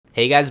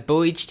Hey guys,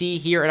 Beau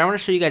here, and I want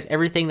to show you guys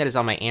everything that is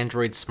on my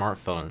Android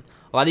smartphone.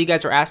 A lot of you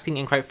guys are asking,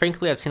 and quite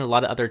frankly, I've seen a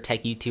lot of other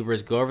tech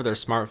YouTubers go over their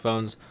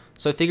smartphones,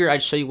 so I figured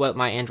I'd show you what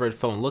my Android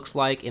phone looks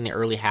like in the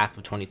early half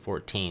of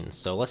 2014.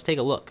 So let's take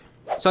a look.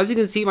 So as you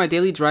can see, my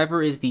daily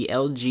driver is the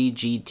LG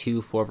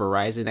G2 for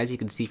Verizon, as you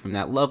can see from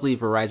that lovely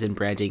Verizon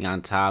branding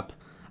on top.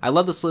 I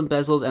love the slim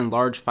bezels and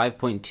large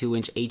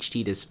 5.2-inch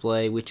HD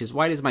display, which is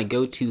why it is my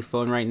go-to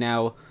phone right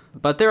now.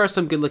 But there are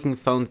some good looking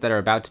phones that are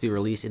about to be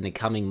released in the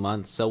coming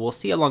months, so we'll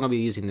see how long I'll be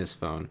using this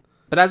phone.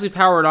 But as we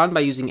power it on by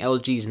using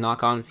LG's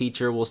knock-on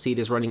feature, we'll see it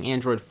is running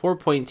Android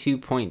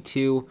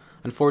 4.2.2.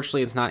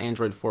 Unfortunately, it's not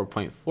Android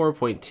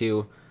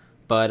 4.4.2,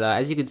 but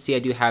as you can see, I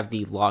do have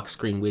the lock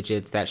screen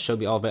widgets that show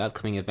me all of my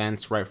upcoming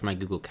events right from my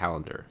Google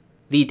Calendar.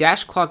 The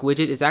dash clock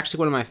widget is actually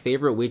one of my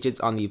favorite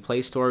widgets on the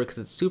Play Store because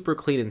it's super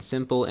clean and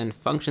simple and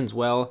functions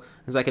well,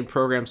 as I can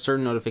program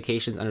certain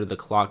notifications under the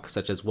clock,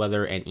 such as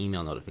weather and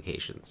email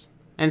notifications.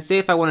 And say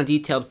if I want a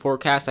detailed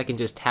forecast, I can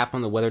just tap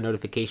on the weather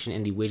notification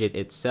in the widget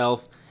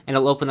itself, and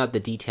it'll open up the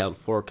detailed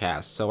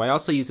forecast. So I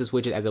also use this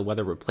widget as a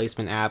weather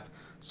replacement app,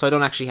 so I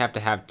don't actually have to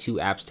have two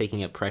apps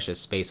taking up precious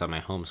space on my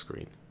home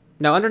screen.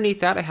 Now underneath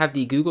that, I have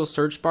the Google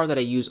search bar that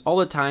I use all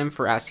the time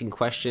for asking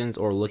questions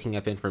or looking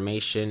up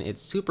information.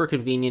 It's super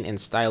convenient and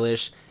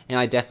stylish, and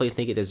I definitely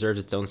think it deserves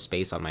its own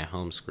space on my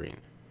home screen.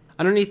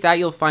 Underneath that,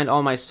 you'll find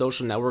all my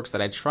social networks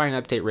that I try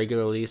and update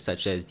regularly,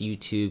 such as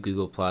YouTube,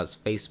 Google+,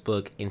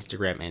 Facebook,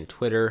 Instagram, and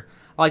Twitter.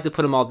 I like to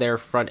put them all there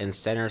front and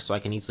center so I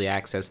can easily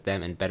access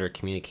them and better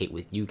communicate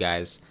with you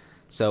guys.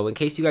 So in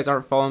case you guys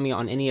aren't following me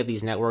on any of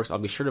these networks, I'll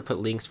be sure to put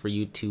links for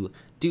you to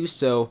do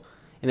so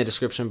in the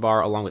description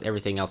bar, along with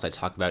everything else I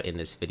talk about in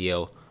this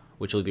video,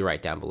 which will be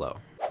right down below.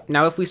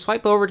 Now if we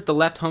swipe over to the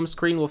left home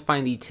screen, we'll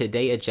find the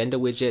Today Agenda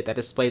widget that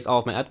displays all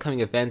of my upcoming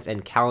events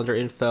and calendar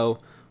info,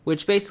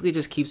 which basically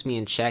just keeps me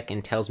in check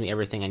and tells me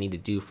everything I need to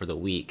do for the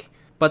week.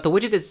 But the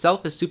widget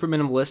itself is super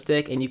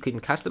minimalistic, and you can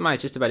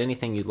customize just about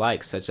anything you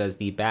like, such as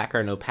the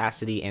background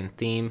opacity and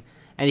theme,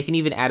 and you can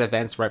even add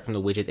events right from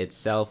the widget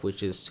itself,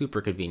 which is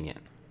super convenient.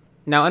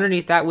 Now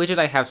underneath that widget,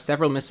 I have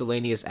several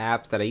miscellaneous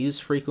apps that I use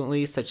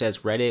frequently, such as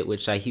Reddit,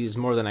 which I use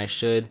more than I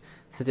should,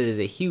 since it is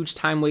a huge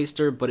time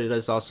waster, but it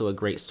is also a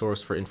great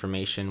source for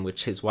information,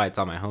 which is why it's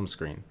on my home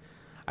screen.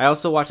 I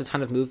also watch a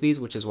ton of movies,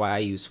 which is why I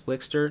use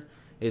Flixster.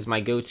 It is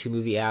my go-to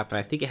movie app, and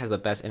I think it has the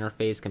best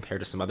interface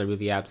compared to some other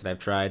movie apps that I've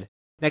tried.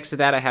 Next to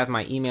that, I have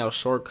my email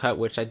shortcut,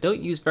 which I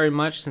don't use very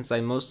much since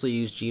I mostly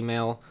use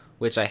Gmail,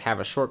 which I have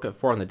a shortcut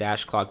for on the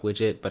dash clock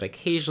widget, but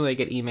occasionally I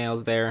get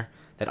emails there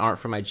that aren't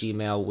from my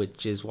Gmail,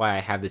 which is why I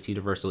have this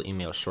universal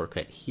email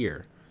shortcut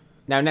here.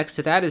 Now next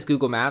to that is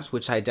Google Maps,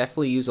 which I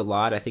definitely use a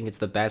lot. I think it's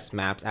the best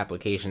Maps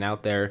application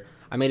out there.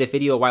 I made a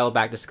video a while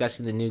back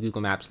discussing the new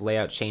Google Maps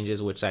layout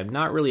changes, which I'm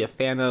not really a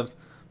fan of,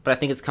 but I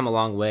think it's come a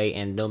long way,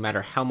 and no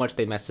matter how much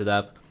they mess it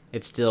up,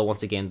 it's still,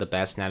 once again, the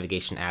best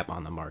navigation app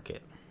on the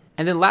market.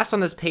 And then last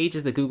on this page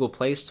is the Google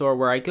Play Store,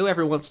 where I go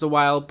every once in a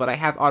while, but I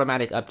have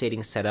automatic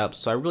updating set up,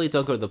 so I really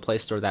don't go to the Play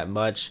Store that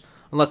much,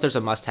 unless there's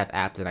a must-have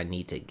app that I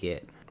need to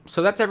get.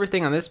 So that's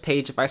everything on this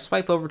page. If I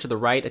swipe over to the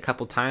right a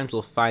couple times,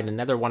 we'll find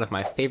another one of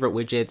my favorite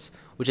widgets,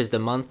 which is the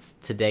Month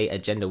Today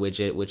Agenda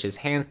widget, which is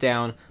hands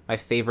down my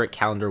favorite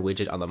calendar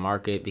widget on the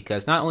market,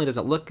 because not only does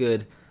it look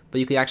good, but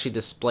you can actually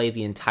display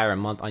the entire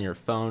month on your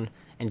phone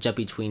and jump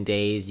between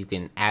days. You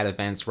can add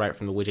events right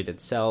from the widget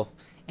itself,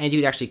 and you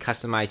can actually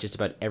customize just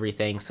about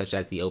everything, such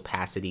as the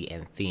opacity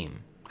and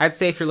theme. I'd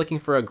say if you're looking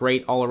for a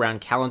great all-around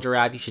calendar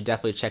app, you should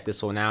definitely check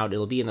this one out.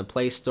 It'll be in the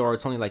Play Store.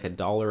 It's only like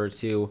 $1 or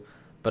 $2,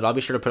 but I'll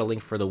be sure to put a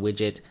link for the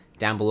widget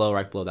down below,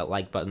 right below that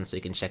like button, so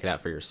you can check it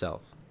out for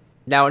yourself.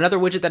 Now another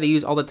widget that I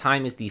use all the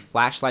time is the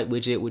flashlight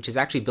widget, which is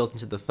actually built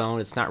into the phone.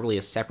 It's not really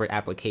a separate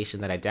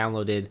application that I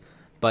downloaded,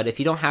 but if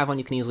you don't have one,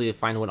 you can easily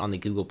find one on the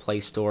Google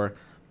Play Store.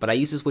 But I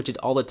use this widget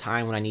all the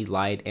time when I need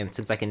light, and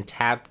since I can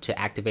tap to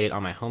activate it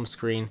on my home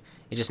screen,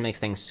 it just makes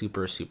things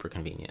super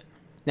convenient.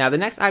 Now the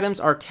next items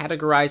are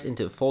categorized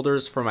into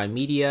folders for my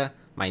media,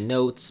 my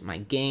notes, my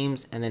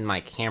games, and then my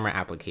camera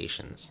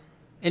applications.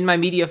 In my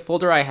media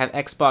folder, I have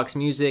Xbox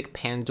Music,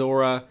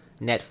 Pandora,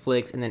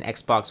 Netflix, and then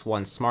Xbox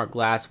One Smart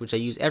Glass, which I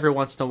use every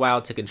once in a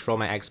while to control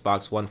my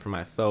Xbox One from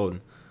my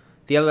phone.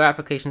 The other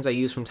applications I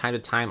use from time to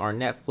time are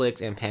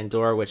Netflix and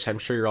Pandora, which I'm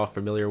sure you're all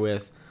familiar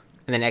with.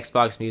 And then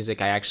Xbox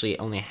Music I actually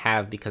only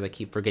have because I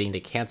keep forgetting to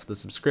cancel the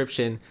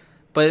subscription,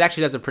 but it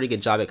actually does a pretty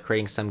good job at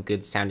creating some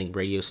good sounding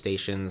radio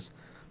stations.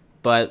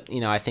 But,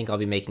 I think I'll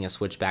be making a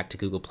switch back to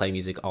Google Play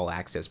Music All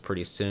Access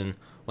pretty soon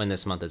when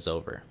this month is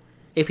over.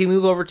 If we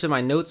move over to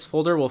my notes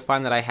folder, we'll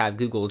find that I have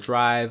Google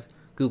Drive,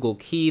 Google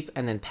Keep,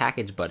 and then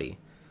Package Buddy.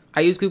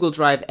 I use Google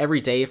Drive every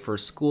day for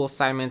school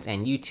assignments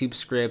and YouTube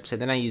scripts,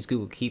 and then I use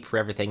Google Keep for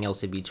everything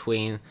else in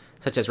between,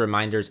 such as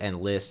reminders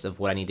and lists of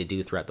what I need to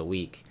do throughout the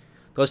week.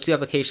 Those two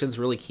applications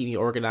really keep me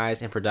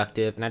organized and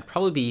productive, and I'd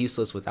probably be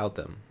useless without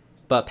them.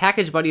 But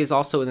Package Buddy is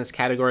also in this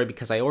category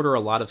because I order a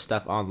lot of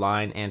stuff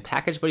online, and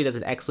Package Buddy does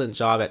an excellent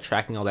job at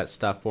tracking all that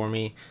stuff for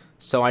me,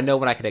 so I know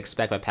when I can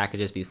expect my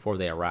packages before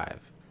they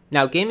arrive.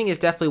 Now, gaming is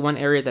definitely one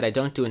area that I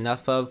don't do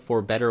enough of,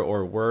 for better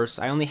or worse.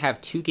 I only have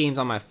 2 games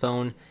on my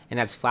phone, and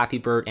that's Flappy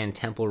Bird and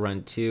Temple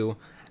Run 2.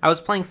 I was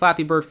playing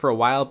Flappy Bird for a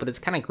while, but it's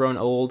kind of grown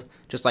old,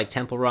 just like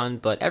Temple Run,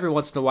 but every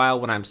once in a while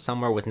when I'm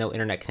somewhere with no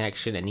internet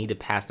connection and need to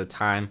pass the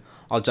time,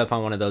 I'll jump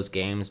on one of those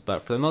games,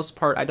 but for the most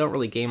part, I don't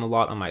really game a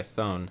lot on my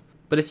phone.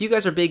 But if you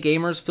guys are big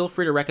gamers, feel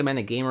free to recommend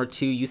a game or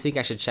two you think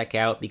I should check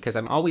out, because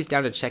I'm always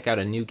down to check out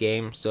a new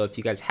game, so if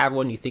you guys have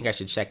one you think I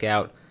should check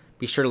out,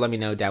 be sure to let me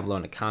know down below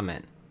in a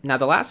comment. Now,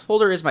 the last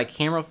folder is my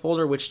camera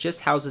folder, which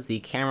just houses the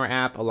camera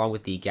app along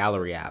with the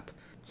gallery app.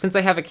 Since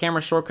I have a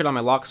camera shortcut on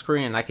my lock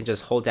screen and I can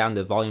just hold down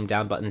the volume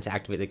down button to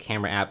activate the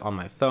camera app on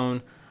my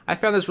phone, I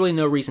found there's really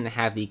no reason to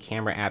have the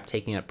camera app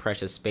taking up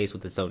precious space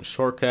with its own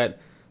shortcut,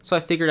 so I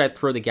figured I'd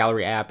throw the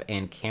gallery app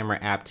and camera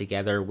app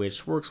together,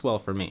 which works well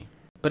for me.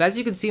 But as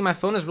you can see, my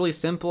phone is really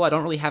simple. I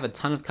don't really have a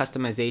ton of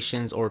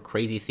customizations or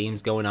crazy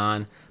themes going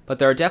on, but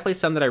there are definitely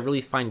some that I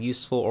really find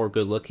useful or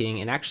good looking,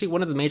 and actually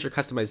one of the major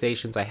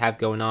customizations I have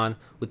going on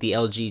with the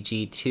LG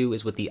G2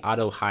 is with the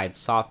auto hide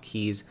soft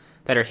keys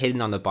that are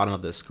hidden on the bottom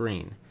of the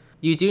screen.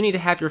 You do need to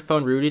have your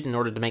phone rooted in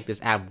order to make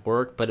this app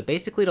work, but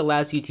basically it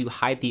allows you to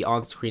hide the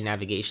on-screen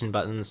navigation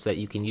buttons so that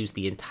you can use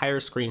the entire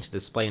screen to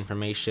display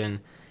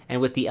information,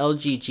 and with the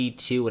LG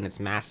G2 and its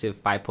massive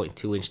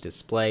 5.2-inch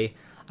display,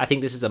 I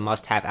think this is a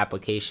must-have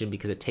application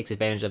because it takes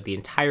advantage of the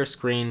entire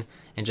screen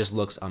and just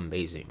looks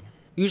amazing.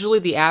 Usually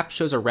the app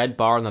shows a red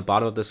bar on the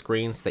bottom of the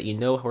screen so that you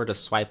know where to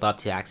swipe up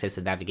to access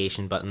the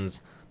navigation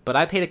buttons, but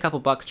I paid a couple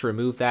bucks to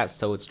remove that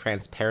so it's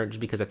transparent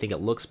because I think it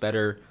looks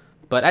better.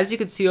 But as you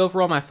can see,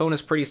 overall my phone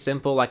is pretty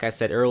simple. Like I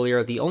said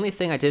earlier, the only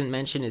thing I didn't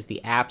mention is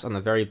the apps on the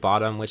very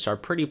bottom, which are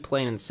pretty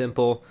plain and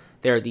simple.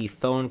 They're the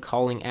phone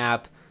calling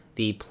app,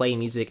 the Play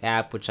Music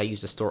app, which I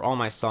use to store all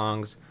my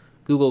songs,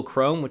 Google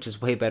Chrome, which is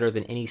way better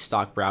than any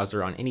stock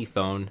browser on any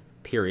phone,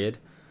 period.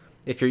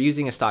 If you're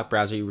using a stock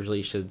browser, you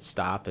really should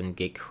stop and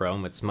get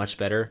Chrome, it's much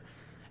better.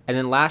 And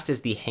then last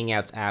is the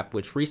Hangouts app,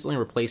 which recently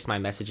replaced my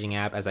messaging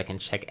app, as I can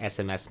check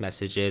SMS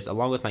messages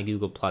along with my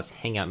Google Plus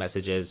Hangout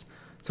messages.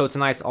 So it's a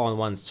nice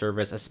all-in-one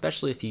service,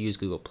 especially if you use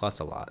Google Plus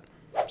a lot.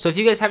 So if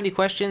you guys have any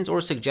questions or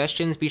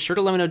suggestions, be sure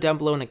to let me know down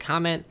below in a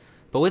comment.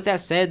 But with that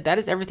said, that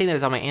is everything that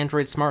is on my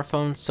Android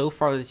smartphone so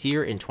far this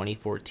year in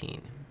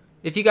 2014.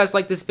 If you guys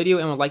like this video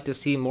and would like to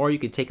see more, you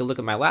could take a look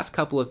at my last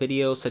couple of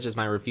videos, such as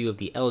my review of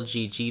the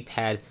LG G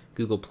Pad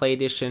Google Play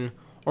Edition,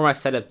 or my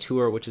setup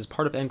tour, which is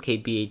part of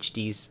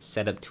MKBHD's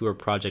setup tour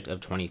project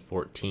of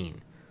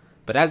 2014.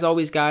 But as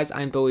always guys,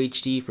 I'm Beau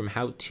HD from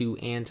How To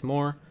and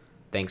More.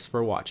 Thanks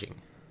for watching.